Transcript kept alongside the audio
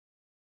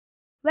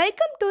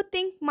Welcome to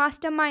Think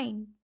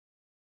Mastermind.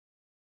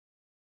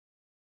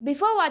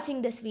 Before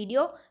watching this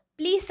video,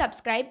 please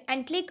subscribe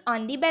and click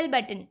on the bell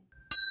button.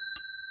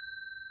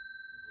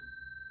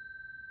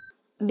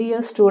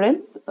 Dear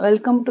students,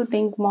 welcome to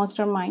Think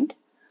Mastermind.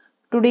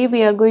 Today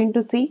we are going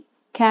to see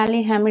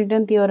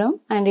Cayley-Hamilton theorem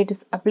and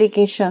its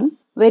application.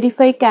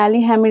 Verify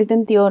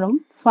Cayley-Hamilton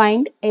theorem.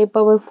 Find A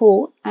power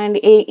 4 and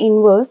A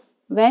inverse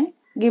when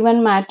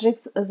given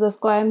matrix is a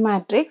square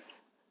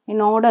matrix in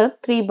order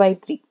 3 by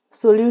 3.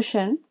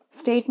 Solution.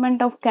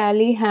 Statement of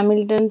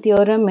Cayley-Hamilton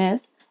theorem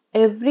is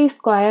every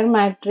square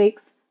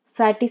matrix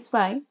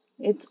satisfies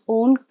its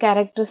own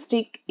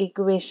characteristic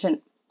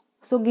equation.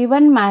 So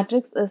given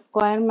matrix is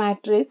square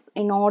matrix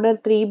in order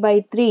 3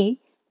 by 3,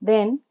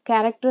 then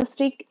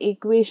characteristic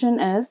equation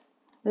is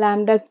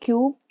lambda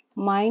cube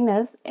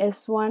minus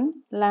s1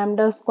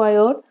 lambda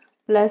squared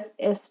plus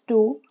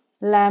s2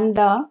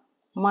 lambda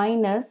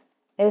minus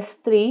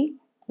s3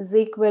 is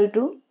equal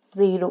to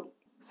 0.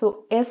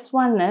 So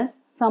s1 is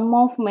sum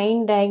of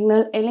main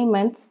diagonal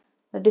elements,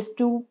 that is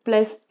 2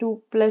 plus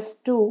 2 plus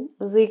 2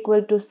 is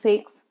equal to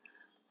 6,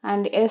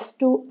 and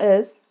s2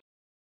 is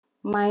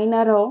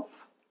minor of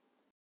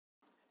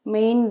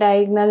main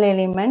diagonal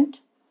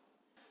element.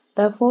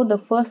 Therefore, the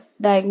first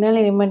diagonal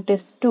element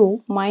is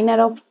 2.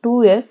 Minor of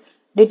 2 is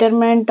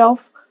determinant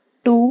of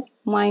 2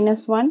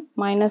 minus 1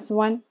 minus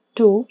 1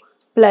 2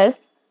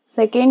 plus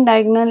second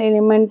diagonal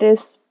element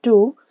is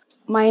 2.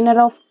 Minor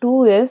of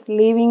 2 is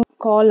leaving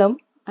column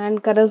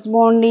and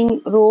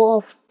corresponding row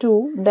of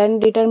 2. Then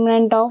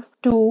determinant of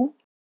 2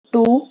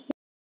 2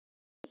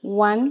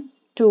 1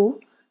 2.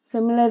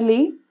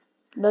 Similarly,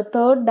 the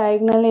third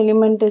diagonal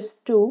element is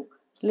 2,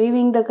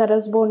 leaving the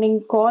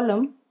corresponding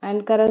column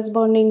and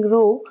corresponding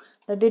row.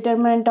 The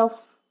determinant of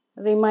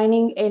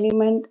remaining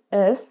element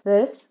is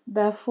this.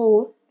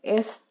 Therefore,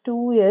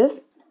 S2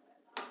 is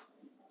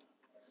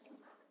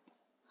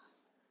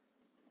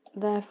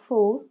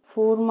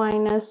 4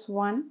 minus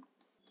 1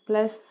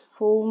 plus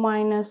 4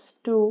 minus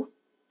 2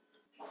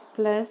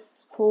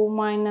 plus 4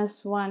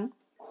 minus 1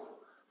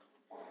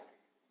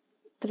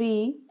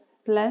 3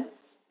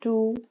 plus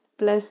 2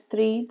 plus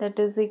 3, that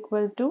is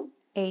equal to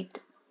 8.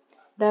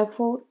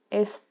 Therefore,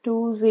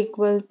 S2 is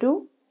equal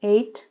to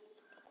 8,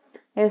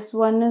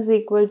 S1 is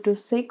equal to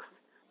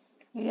 6,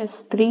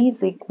 S3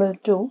 is equal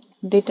to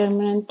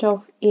determinant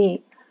of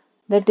A,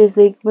 that is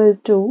equal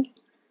to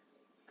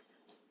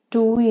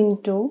 2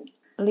 into,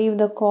 leave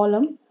the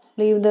column,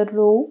 leave the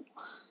row,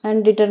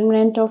 and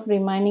determinant of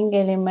remaining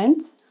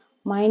elements,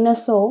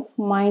 minus of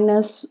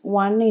minus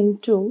 1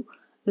 into,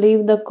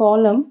 leave the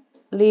column,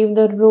 leave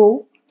the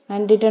row,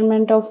 and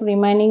determinant of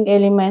remaining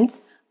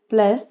elements,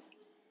 plus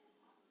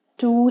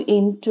 2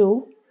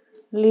 into,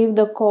 leave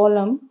the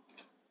column,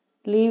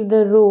 leave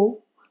the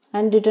row,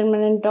 and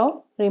determinant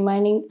of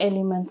remaining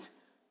elements,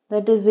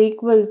 that is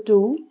equal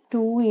to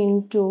 2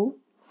 into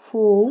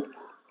 4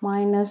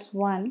 minus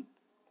 1,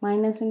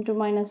 minus into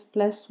minus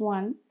plus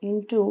 1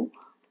 into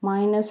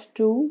minus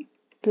 2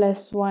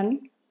 plus 1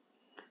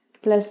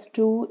 plus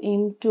 2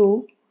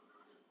 into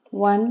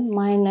 1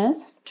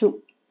 minus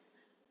 2,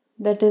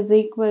 that is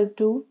equal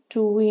to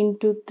 2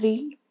 into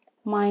 3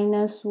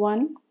 minus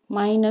 1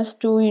 minus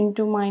 2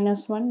 into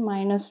minus 1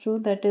 minus 2,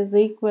 that is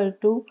equal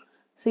to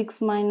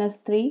 6 minus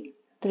 3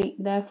 3.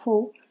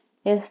 Therefore,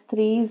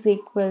 S3 is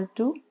equal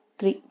to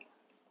 3.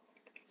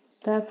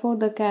 Therefore,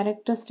 the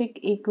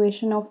characteristic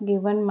equation of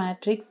given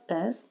matrix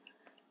is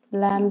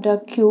lambda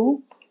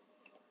cube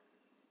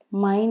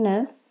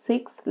minus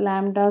 6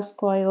 lambda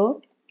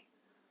squared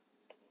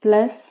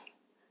plus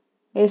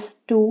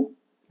S2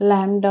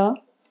 lambda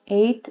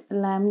 8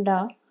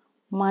 lambda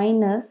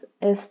minus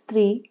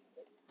S3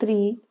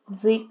 3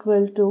 is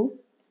equal to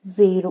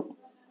 0.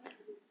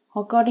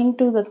 According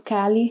to the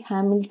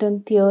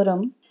Cayley-Hamilton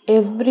theorem,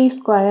 every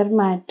square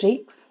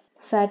matrix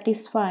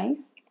satisfies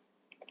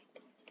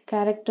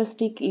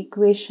characteristic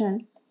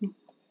equation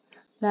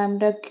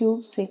lambda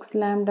cube 6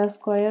 lambda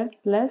squared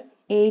plus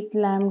 8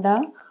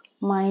 lambda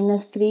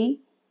minus 3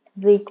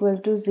 is equal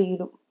to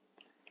 0.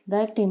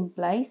 That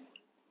implies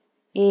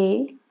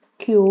A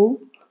cube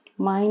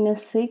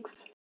minus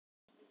 6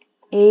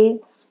 A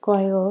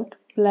squared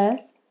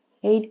plus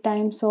 8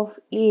 times of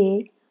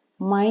A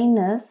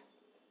minus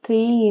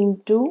 3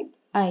 into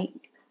I,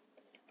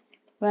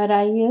 where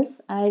I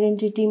is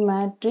identity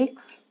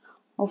matrix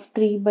of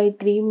 3 by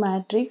 3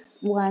 matrix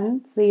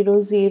 1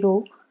 0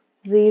 0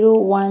 0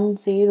 1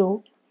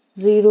 0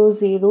 0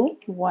 0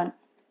 1.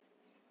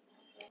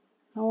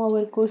 Now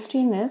our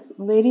question is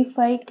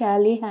verify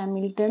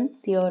Cayley-Hamilton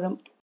theorem,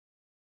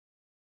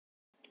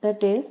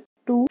 that is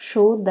to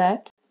show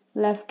that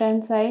left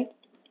hand side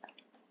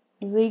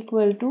is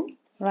equal to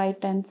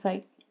right hand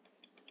side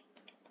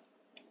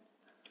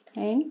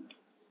in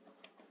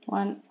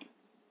 1.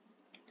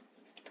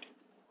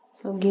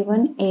 So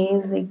given A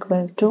is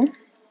equal to,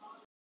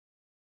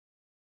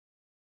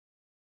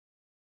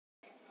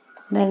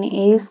 then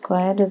A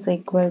square is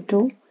equal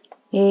to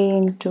A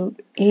into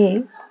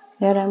A,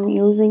 where I am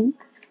using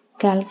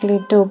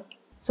calculator.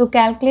 So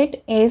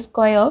calculate A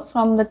square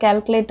from the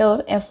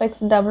calculator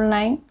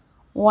fx99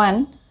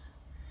 1,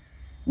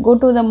 go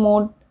to the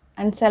mode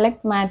and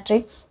select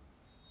matrix,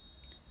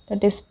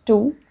 that is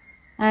 2,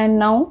 and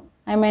now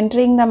I am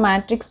entering the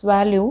matrix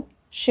value,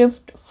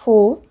 shift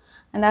 4,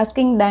 and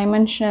asking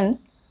dimension,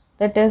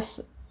 that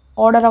is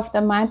order of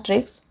the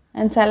matrix,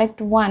 and select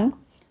 1,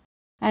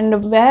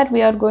 and where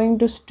we are going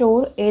to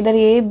store either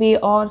A, B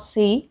or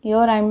C. Here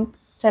I am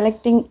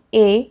selecting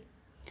A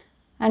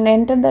and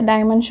enter the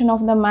dimension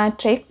of the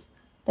matrix,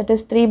 that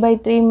is 3 by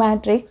 3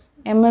 matrix.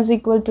 M is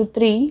equal to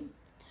 3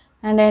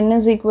 and N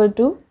is equal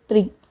to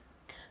 3.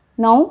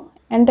 Now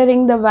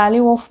entering the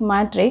value of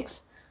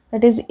matrix,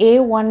 that is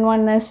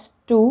A11 is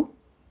 2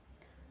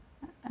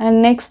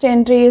 and next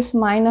entry is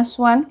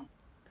 -1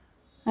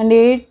 and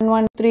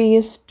A113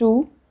 is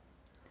 2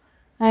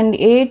 and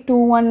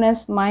A21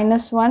 is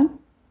 -1,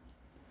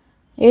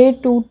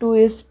 A22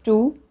 is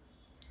 2,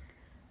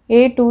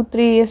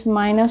 A23 is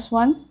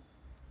 -1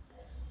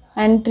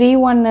 and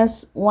 31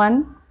 is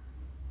 1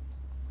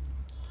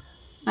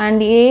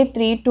 and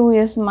A32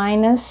 is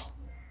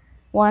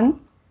 -1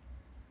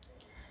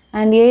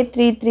 and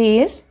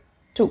A33 is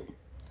 2.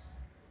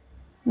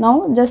 Now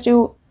just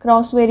you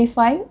cross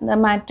verify the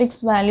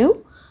matrix value.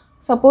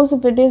 Suppose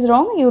if it is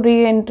wrong, you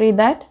re-entry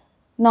that.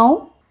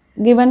 Now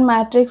given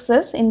matrix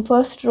is in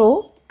first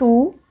row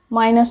 2,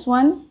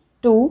 -1,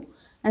 2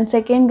 and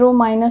second row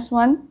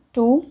 -1,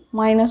 2,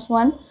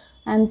 -1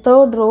 and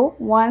third row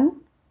 1,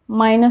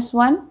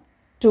 -1,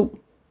 2.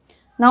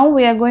 Now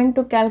we are going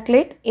to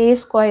calculate A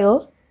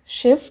square,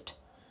 shift,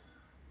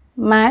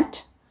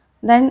 mat,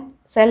 then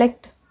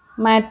select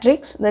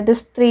matrix, that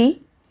is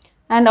 3,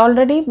 and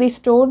already we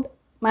stored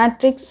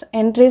matrix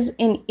entries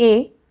in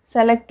A,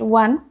 select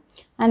 1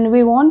 and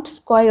we want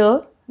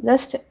square,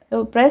 just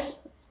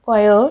press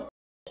square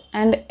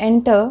and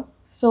enter.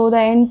 So the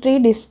entry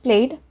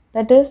displayed,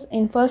 that is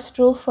in first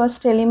row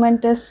first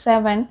element is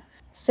 7,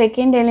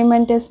 second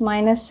element is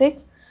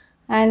 -6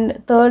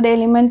 and third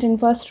element in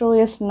first row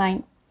is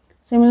 9.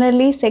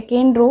 Similarly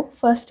second row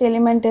first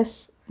element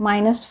is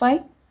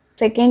 -5,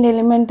 second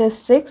element is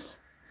 6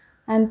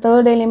 and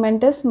third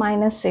element is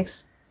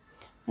 -6.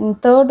 In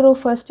third row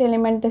first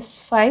element is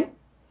 5,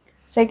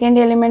 second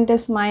element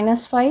is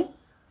 -5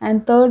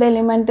 and third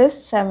element is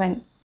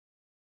 7.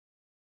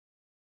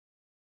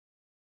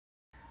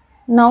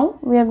 Now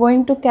we are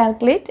going to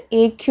calculate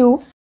A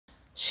cube,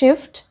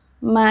 shift,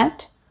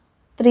 mat,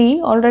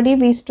 3, already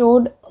we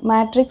stored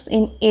matrix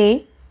in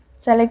A,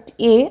 select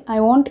A, I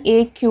want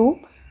A cube.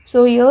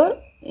 So here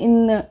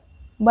in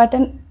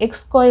button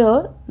X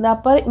square, the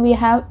upper we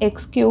have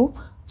X cube,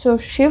 so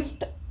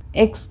shift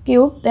X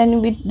cube,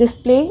 then we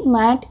display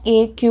mat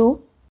A cube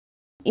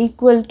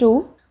equal to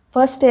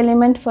first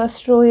element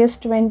first row is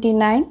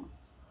 29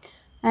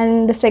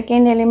 and the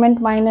second element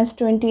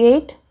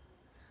 -28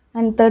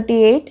 and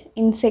 38,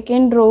 in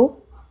second row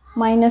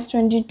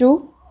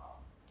 -22,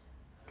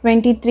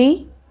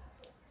 23,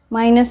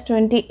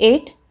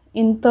 -28,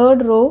 in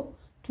third row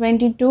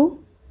 22,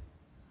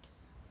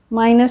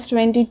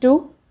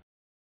 -22,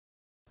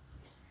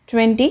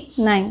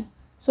 29.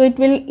 So it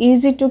will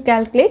easy to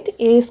calculate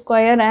A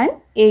square and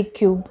A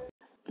cube.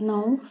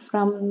 Now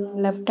from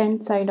left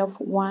hand side of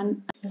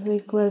 1 is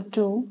equal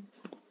to,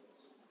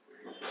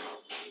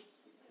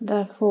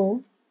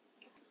 therefore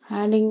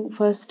adding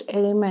first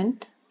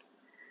element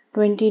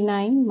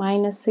 29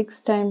 minus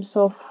 6 times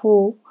of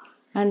 4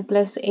 and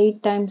plus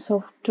 8 times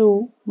of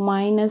 2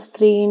 minus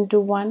 3 into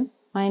 1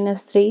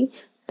 minus 3,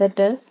 that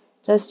is,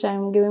 just I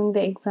am giving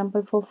the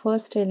example for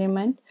first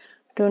element,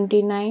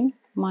 29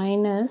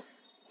 minus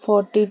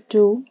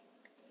 42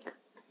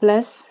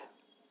 plus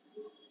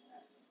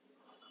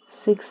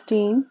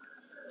 16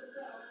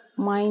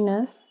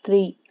 minus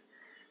 3,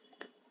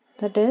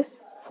 that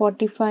is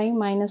 45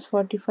 minus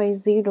 45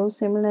 0.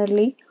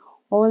 Similarly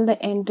all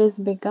the entries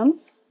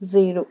becomes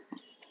 0.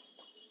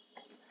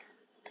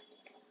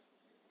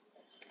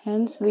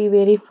 Hence we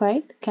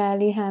verified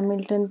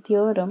Cayley-Hamilton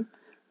theorem,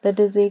 that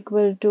is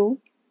equal to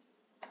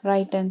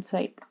right hand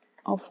side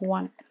of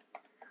 1.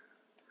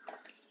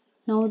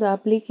 Now the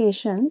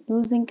application,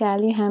 using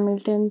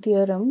Cayley-Hamilton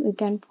theorem we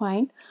can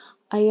find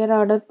higher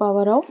order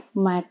power of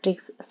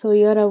matrix. So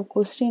here our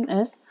question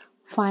is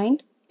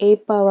find A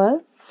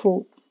power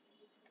 4.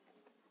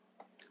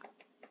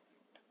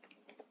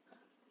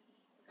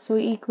 So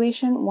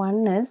equation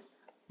 1 is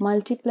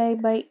multiply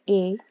by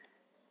A,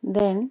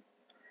 then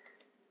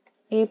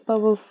A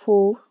power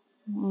 4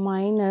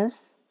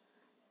 minus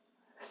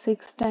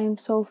 6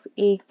 times of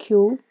A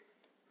cube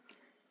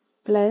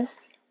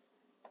plus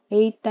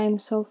 8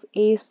 times of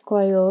A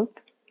squared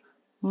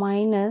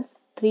minus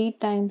 3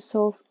 times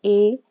of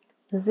A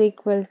is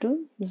equal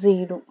to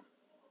 0.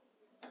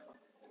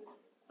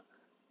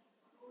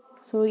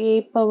 So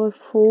A power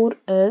 4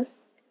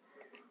 is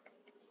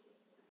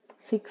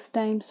 6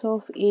 times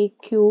of A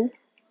cube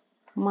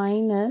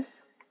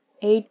minus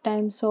 8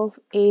 times of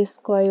A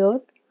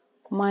squared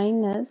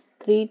minus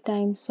 3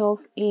 times of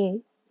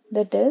A,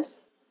 that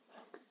is,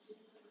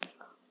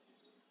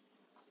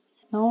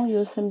 now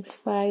you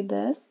simplify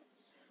this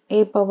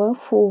A power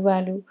 4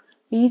 value.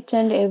 Each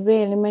and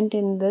every element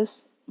in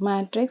this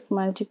matrix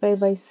multiply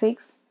by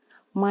 6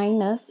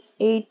 minus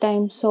 8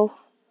 times of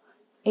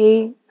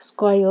A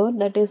square,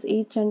 that is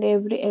each and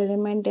every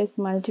element is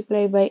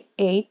multiplied by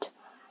 8,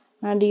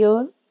 and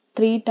here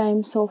 3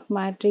 times of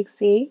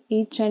matrix A,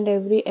 each and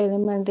every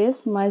element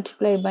is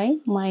multiplied by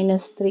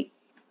minus 3.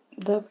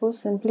 Therefore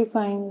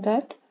simplifying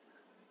that,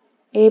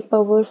 A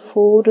power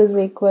 4 is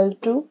equal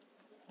to,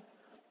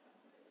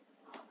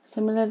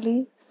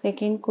 similarly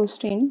second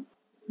question,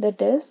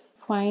 that is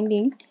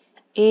finding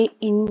A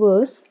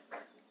inverse.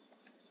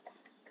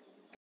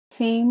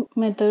 Same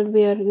method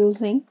we are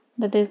using,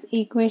 that is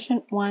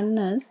equation 1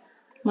 is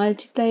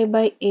multiply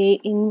by A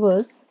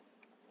inverse,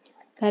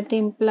 that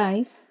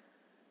implies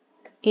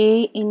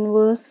A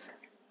inverse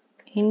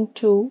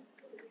into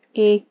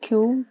A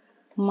cube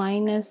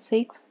minus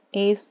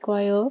 6A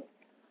square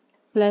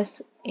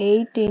plus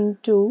 8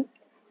 into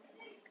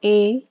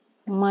A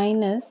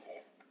minus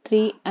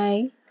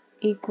 3I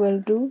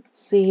equal to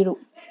 0.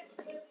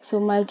 So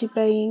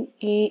multiplying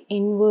A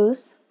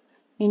inverse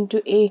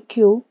into A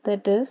cube,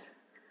 that is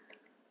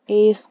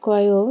A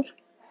square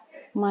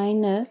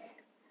minus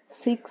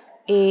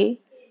 6A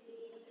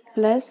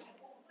plus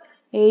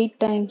 8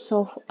 times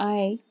of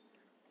I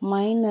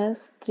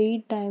minus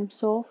 3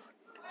 times of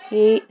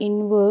A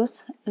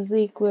inverse is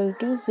equal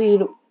to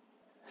 0.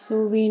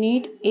 So we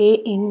need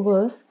A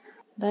inverse,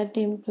 that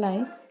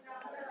implies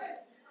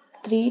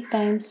 3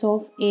 times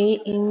of A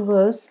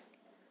inverse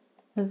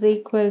is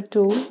equal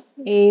to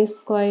A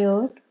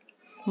square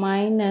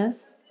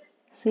minus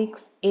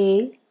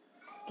 6A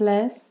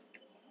plus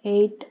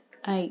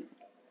 8I.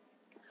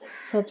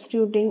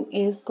 Substituting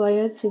A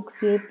squared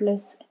 6A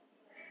plus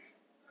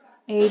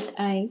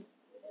 8I,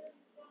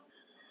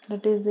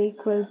 that is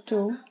equal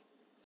to,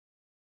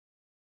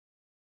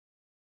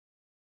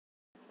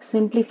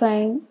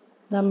 simplifying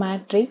the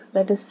matrix,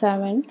 that is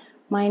 7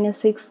 minus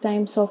 6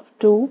 times of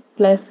 2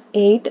 plus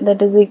 8,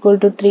 that is equal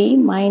to 3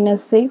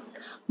 minus 6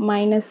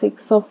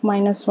 of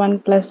minus 1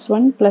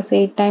 plus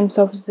 8 times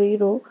of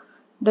 0,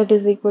 that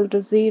is equal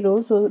to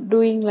 0. So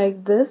doing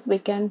like this, we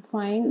can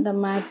find the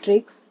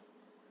matrix.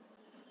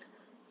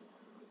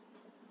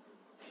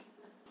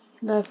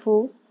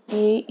 Therefore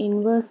A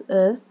inverse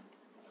is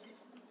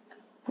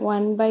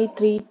 1 by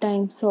 3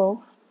 times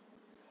of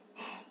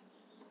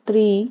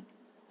 3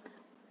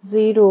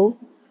 0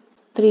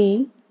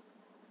 3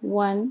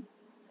 1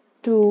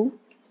 2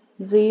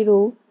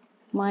 0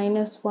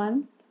 minus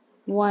 1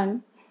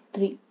 1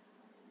 3.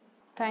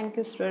 Thank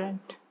you,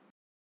 student.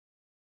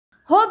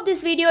 Hope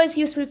this video is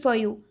useful for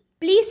you.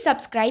 Please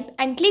subscribe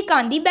and click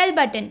on the bell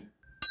button.